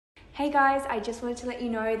Hey guys, I just wanted to let you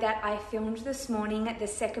know that I filmed this morning the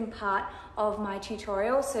second part of my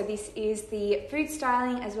tutorial. So this is the food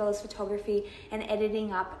styling as well as photography and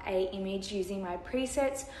editing up a image using my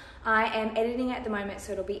presets. I am editing it at the moment,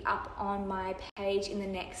 so it'll be up on my page in the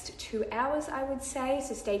next 2 hours, I would say.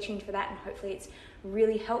 So stay tuned for that and hopefully it's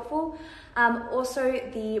really helpful. Also,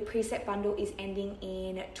 the preset bundle is ending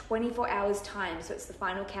in 24 hours time, so it's the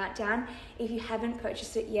final countdown. If you haven't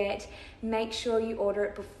purchased it yet, make sure you order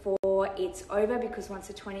it before it's over, because once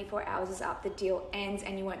the 24 hours is up, the deal ends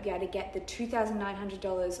and you won't be able to get the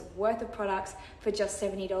 $2,900 worth of products for just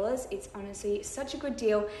 $70. It's honestly such a good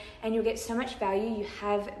deal and you'll get so much value. You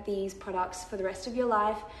have these products for the rest of your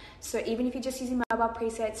life. So even if you're just using mobile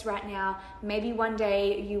presets right now, maybe one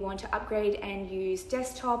day you want to upgrade and use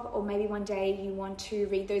desktop, or maybe one day you want to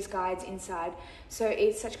read those guides inside. So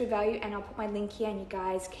it's such good value, and I'll put my link here and you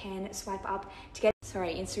guys can swipe up to get,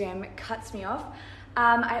 sorry, Instagram cuts me off.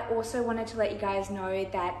 I also wanted to let you guys know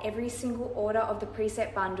that every single order of the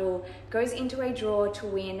preset bundle goes into a draw to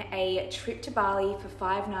win a trip to Bali for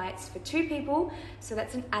 5 nights for 2 people. So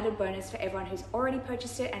that's an added bonus for everyone who's already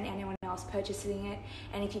purchased it and anyone else purchasing it.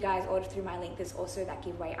 And if you guys order through my link, there's also that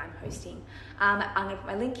giveaway I'm hosting. I'm gonna put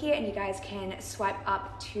my link here and you guys can swipe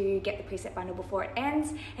up to get the preset bundle before it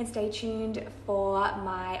ends, and stay tuned for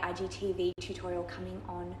my IGTV tutorial coming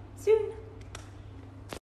on soon.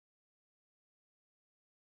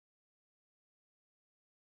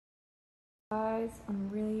 Guys, I'm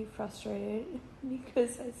really frustrated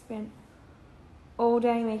because I spent all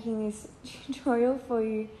day making this tutorial for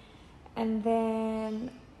you, and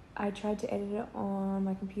then I tried to edit it on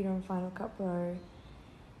my computer on Final Cut Pro,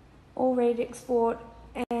 all ready to export,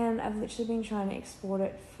 and I've literally been trying to export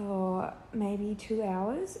it for maybe 2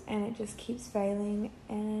 hours and it just keeps failing,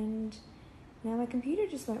 and now my computer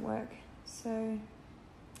just won't work. So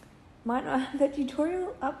might not have that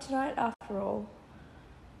tutorial up tonight after all.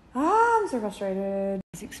 I'm so frustrated.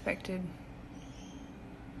 As expected.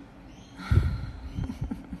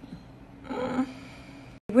 You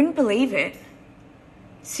wouldn't believe it.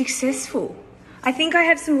 Successful. I think I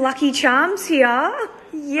have some lucky charms here. Yeah,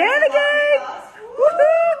 they go.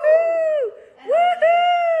 Woohoo!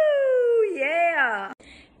 Woohoo! Yeah.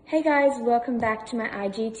 Hey guys, welcome back to my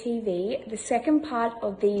IGTV. The second part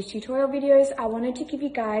of these tutorial videos, I wanted to give you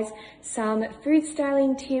guys some food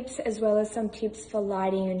styling tips as well as some tips for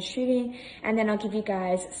lighting and shooting, and then I'll give you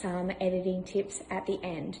guys some editing tips at the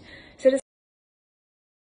end. So to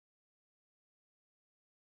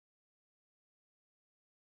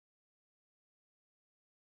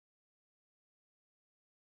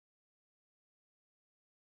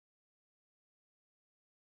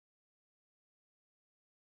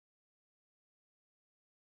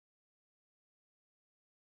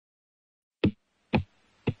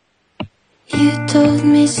You told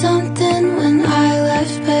me something when I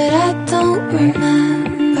left, but I don't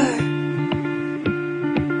remember.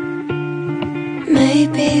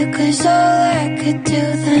 Maybe 'cause all I could do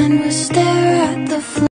then was stare at the floor.